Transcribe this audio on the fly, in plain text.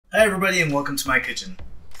Hi everybody and welcome to my kitchen.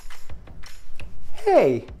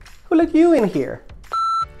 Hey, who let you in here?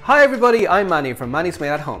 Hi everybody, I'm Manny from Manny's Made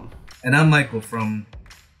at Home. And I'm Maikoh from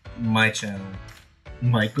my channel,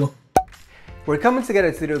 Maikoh. We're coming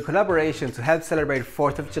together to do a collaboration to help celebrate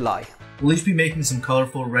 4th of July. We'll each be making some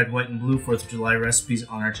colorful red, white and blue 4th of July recipes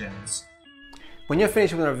on our channels. When you're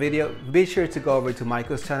finished with our video, be sure to go over to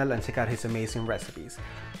Maikoh's channel and check out his amazing recipes.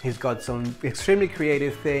 He's got some extremely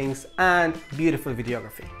creative things and beautiful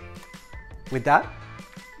videography. With that,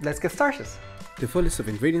 let's get started. The full list of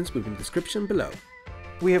ingredients will be in the description below.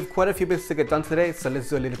 We have quite a few bits to get done today, so let's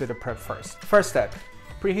do a little bit of prep first. First step,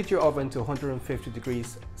 preheat your oven to 150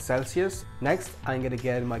 degrees Celsius. Next, I'm gonna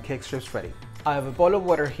get my cake strips ready. I have a bowl of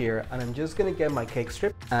water here and I'm just gonna get my cake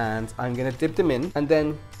strip and I'm gonna dip them in and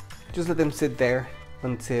then just let them sit there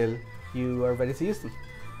until you are ready to use them.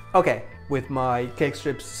 Okay, with my cake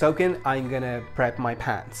strips soaking, I'm gonna prep my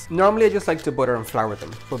pans. Normally I just like to butter and flour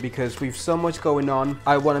them, but because we've so much going on,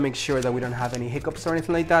 I wanna make sure that we don't have any hiccups or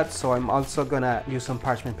anything like that, so I'm also gonna use some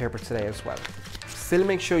parchment paper today as well. Still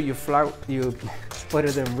make sure you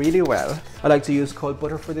butter them really well. I like to use cold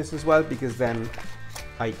butter for this as well, because then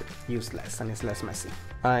I use less and it's less messy.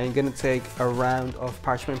 I'm gonna take a round of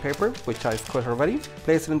parchment paper, which I've cut already,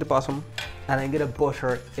 place it in the bottom, and I'm gonna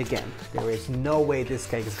butter again. There is no way this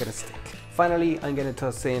cake is gonna stick. Finally, I'm gonna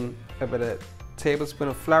toss in about a tablespoon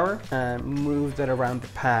of flour and move that around the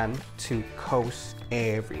pan to coat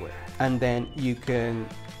everywhere. And then you can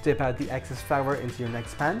dip out the excess flour into your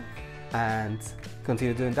next pan and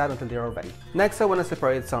continue doing that until they're all ready. Next, I want to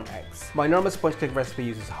separate some eggs. My normal sponge cake recipe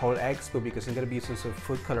uses whole eggs, but because I'm going to be using some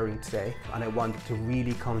food coloring today and I want it to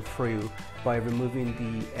really come through, by removing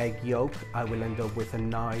the egg yolk, I will end up with a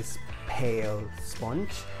nice pale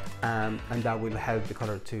sponge and that will help the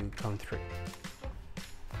color to come through.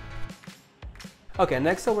 Okay,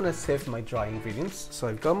 next I want to sift my dry ingredients. So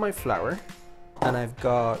I've got my flour and I've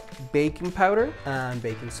got baking powder and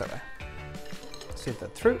baking soda. Sift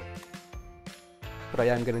that through. But I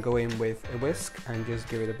am going to go in with a whisk and just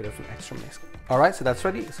give it a bit of an extra mix. Alright, so that's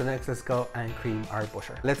ready. So next let's go and cream our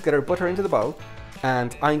butter. Let's get our butter into the bowl.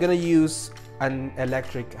 And I'm going to use an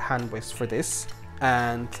electric hand whisk for this.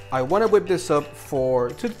 And I want to whip this up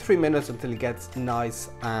for 2 to 3 minutes until it gets nice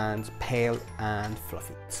and pale and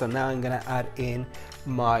fluffy. So now I'm going to add in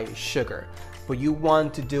my sugar. But you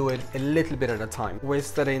want to do it a little bit at a time.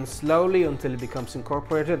 Whisk that in slowly until it becomes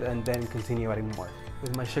incorporated and then continue adding more.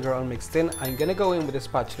 With my sugar all mixed in, I'm gonna go in with a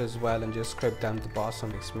spatula as well and just scrape down the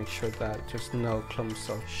bottom to make sure that just no clumps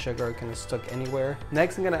of sugar are kind of stuck anywhere.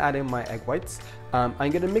 Next, I'm gonna add in my egg whites. I'm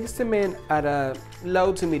gonna mix them in at a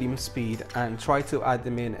low to medium speed and try to add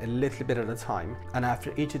them in a little bit at a time. And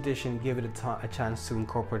after each addition, give it a chance to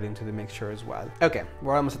incorporate into the mixture as well. Okay,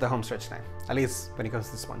 we're almost at the home stretch now, at least when it comes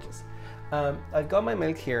to the sponges. I've got my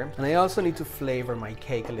milk here and I also need to flavor my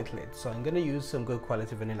cake a little bit, so I'm going to use some good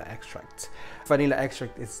quality vanilla extract. Vanilla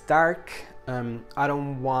extract is dark. I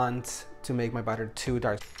don't want to make my batter too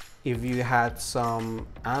dark. If you had some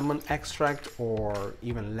almond extract or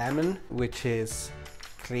even lemon, which is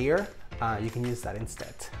clear, you can use that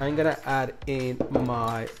instead. I'm going to add in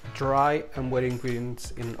my dry and wet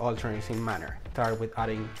ingredients in an alternating manner. Start with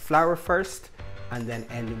adding flour first and then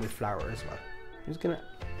ending with flour as well.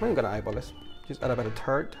 I'm gonna eyeball this. Just add about a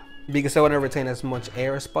third. Because I want to retain as much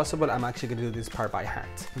air as possible, I'm actually gonna do this part by hand.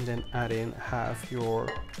 And then add in half your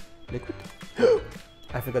liquid.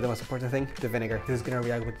 I forgot the most important thing, the vinegar. This is gonna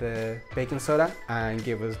react with the baking soda and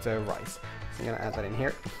give us the rice. So I'm gonna add that in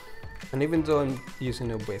here. And even though I'm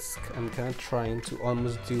using a whisk, I'm kind of trying to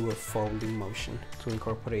almost do a folding motion to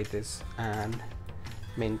incorporate this and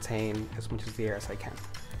maintain as much of the air as I can.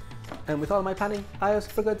 And with all my planning, I also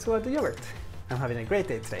forgot to add the yogurt. I'm having a great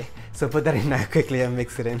day today, so put that in now quickly and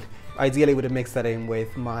mix it in. Ideally, would have mixed that in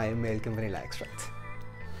with my milk and vanilla extract.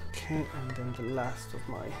 Okay, and then the last of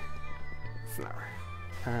my flour,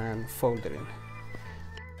 and fold it in.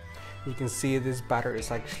 You can see this batter is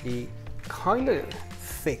actually kind of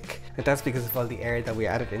thick, and that's because of all the air that we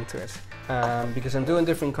added into it. Because I'm doing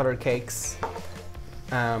different color cakes,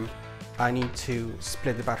 I need to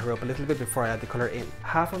split the batter up a little bit before I add the color in.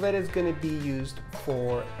 Half of it is going to be used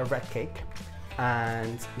for a red cake,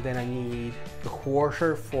 and then I need a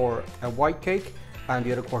quarter for a white cake, and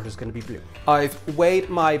the other quarter is going to be blue. I've weighed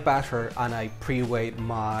my batter and I pre-weighed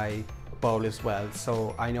my bowl as well,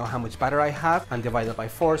 so I know how much batter I have and divide that by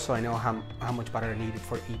 4, so I know how much batter I needed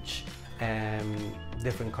for each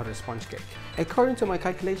different color sponge cake. According to my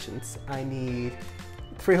calculations, I need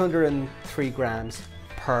 303 grams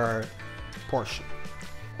per portion.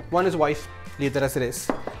 One is white, leave that as it is.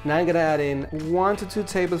 Now I'm gonna add in 1 to 2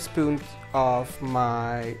 tablespoons of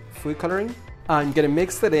my food coloring I'm gonna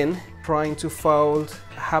mix it in, trying to fold,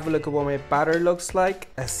 have a look at what my batter looks like,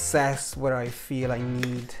 assess where I feel I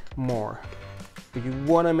need more. But you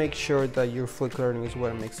wanna make sure that your food coloring is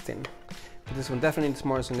well mixed in. But this one definitely needs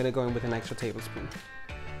more, so I'm gonna go in with an extra tablespoon.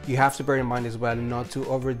 You have to bear in mind as well not to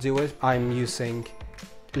overdo it. I'm using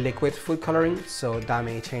liquid food coloring, so that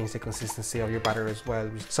may change the consistency of your batter as well.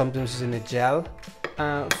 Sometimes using a gel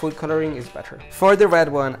food coloring is better. For the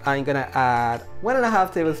red one, I'm gonna add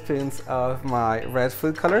 1.5 tablespoons of my red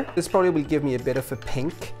food color. This probably will give me a bit of a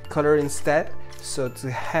pink color instead. So to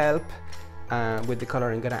help with the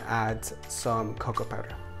color, I'm gonna add some cocoa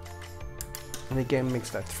powder. And again, mix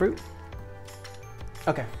that through.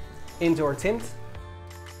 Okay, into our tint.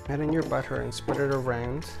 Add in your batter and spread it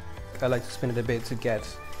around. I like to spin it a bit to get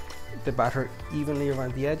the batter evenly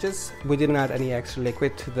around the edges. We didn't add any extra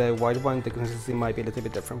liquid to the white one. The consistency might be a little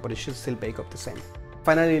bit different, but it should still bake up the same.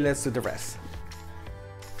 Finally, let's do the rest.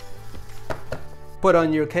 Put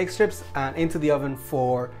on your cake strips and into the oven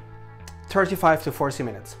for 35 to 40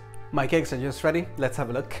 minutes. My cakes are just ready. Let's have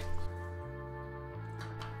a look.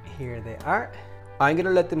 Here they are. I'm gonna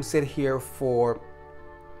let them sit here for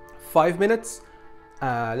 5 minutes.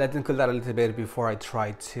 Let them cool down a little bit before I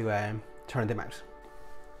try to turn them out.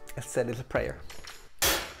 I said a little prayer.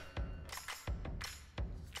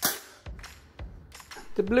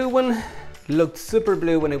 The blue one looked super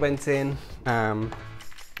blue when it went in,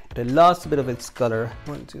 but it lost a bit of its color.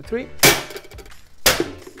 1, 2, 3.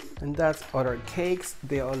 And that's other cakes.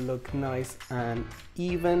 They all look nice and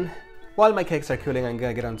even. While my cakes are cooling, I'm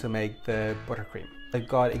gonna get on to make the buttercream. I've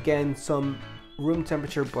got, again, some room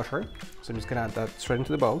temperature butter, so I'm just gonna add that straight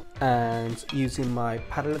into the bowl, and using my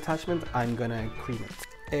paddle attachment, I'm gonna cream it.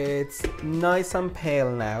 It's nice and pale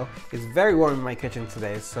now. It's very warm in my kitchen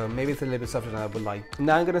today, so maybe it's a little bit softer than I would like.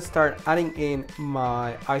 Now I'm gonna start adding in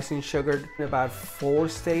my icing sugar in about 4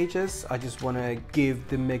 stages. I just wanna give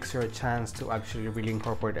the mixer a chance to actually really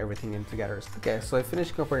incorporate everything in together. Okay, so I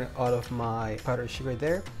finished incorporating all of my powdered sugar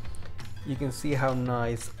there. You can see how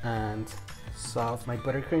nice and soft my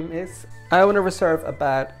buttercream is. I want to reserve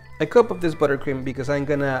about a cup of this buttercream because I'm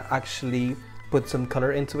gonna actually put some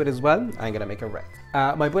color into it as well. I'm gonna make it red.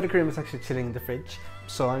 My buttercream is actually chilling in the fridge,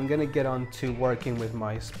 so I'm gonna get on to working with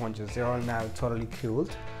my sponges. They're all now totally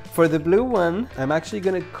cooled. For the blue one, I'm actually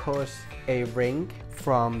gonna cut a ring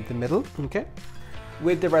from the middle, okay?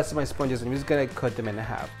 With the rest of my sponges, I'm just gonna cut them in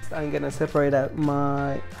half. I'm gonna separate out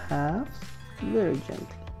my halves very gently.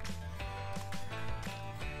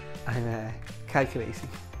 I'm calculating.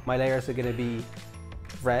 My layers are gonna be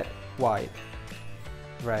red, white,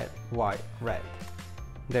 red, white, red.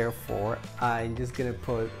 Therefore, I'm just gonna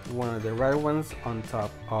put one of the red ones on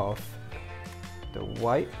top of the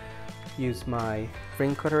white. Use my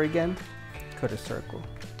ring cutter again, cut a circle.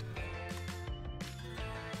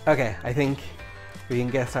 Okay, I think we can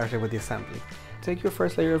get started with the assembly. Take your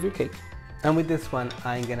first layer of your cake. And with this one,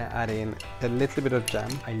 I'm gonna add in a little bit of jam.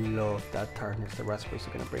 I love that tartness the raspberries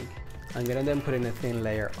are gonna bring. I'm gonna then put in a thin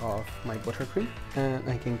layer of my buttercream, and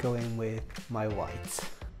I can go in with my whites.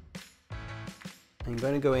 I'm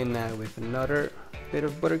gonna go in now with another bit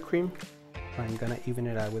of buttercream. I'm gonna even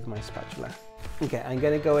it out with my spatula. Okay, I'm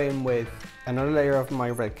gonna go in with another layer of my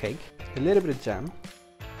red cake, a little bit of jam.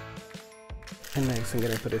 And next I'm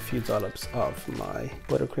gonna put a few dollops of my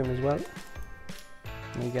buttercream as well.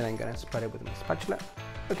 And again, I'm gonna spread it with my spatula.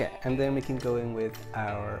 Okay, and then we can go in with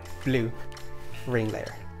our blue ring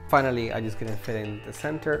layer. Finally, I'm just gonna fill in the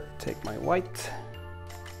center, take my white,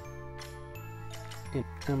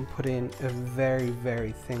 and put in a very,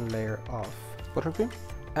 very thin layer of buttercream.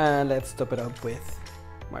 And let's top it up with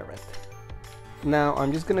my red. Now,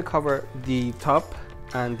 I'm just gonna cover the top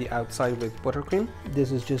and the outside with buttercream.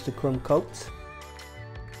 This is just a crumb coat.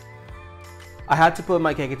 I had to put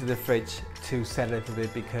my cake into the fridge to set it a little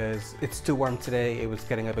bit because it's too warm today. It was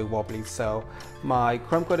getting a bit wobbly, so my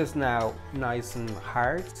crumb coat is now nice and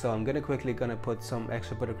hard. So I'm quickly gonna put some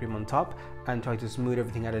extra buttercream on top and try to smooth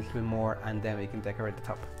everything out a little bit more, and then we can decorate the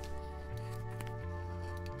top.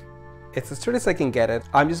 It's as straight as I can get it.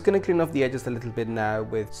 I'm just gonna clean off the edges a little bit now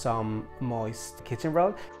with some moist kitchen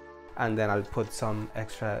roll, and then I'll put some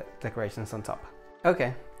extra decorations on top.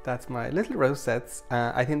 Okay. That's my little rose sets.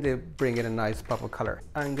 I think they bring in a nice pop of color.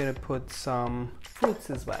 I'm gonna put some fruits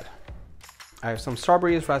as well. I have some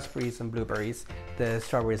strawberries, raspberries, and blueberries. The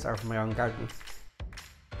strawberries are from my own garden.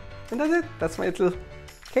 And that's it. That's my little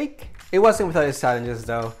cake. It wasn't without its challenges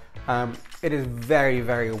though. It is very,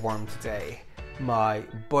 very warm today. My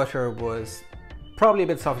butter was probably a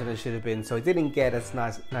bit softer than it should have been, so it didn't get as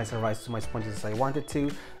nice a rise to my sponges as I wanted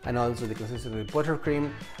to, and also the consistency of the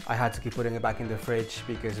buttercream, I had to keep putting it back in the fridge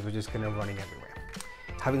because it was just kind of running everywhere.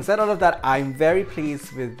 Having said all of that, I'm very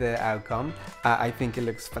pleased with the outcome. I think it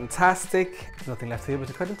looks fantastic. There's nothing left to do but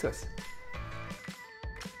to cut into it.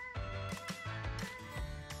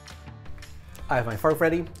 I have my fork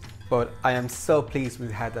ready, but I am so pleased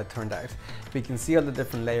with how that turned out. We can see all the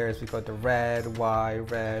different layers. We've got the red,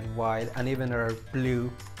 white, and even our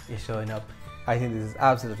blue is showing up. I think this is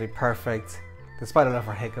absolutely perfect. Despite all of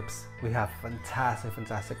our hiccups, we have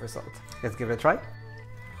fantastic result. Let's give it a try.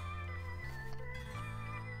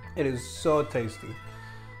 It is so tasty.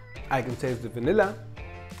 I can taste the vanilla,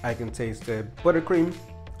 I can taste the buttercream,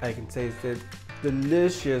 I can taste the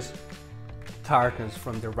delicious tartness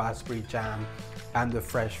from the raspberry jam and the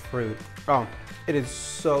fresh fruit. Oh, it is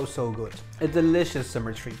so good. A delicious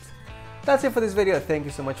summer treat. That's it for this video. Thank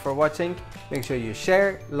you so much for watching. Make sure you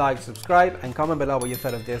share, like, subscribe, and comment below what you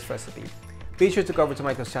thought of this recipe. Be sure to go over to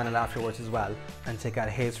Maikoh's channel afterwards as well and check out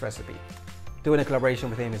his recipe. Doing a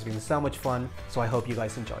collaboration with him has been so much fun, so I hope you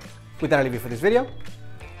guys enjoy. With that, I'll leave you for this video,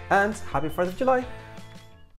 and happy 4th of July!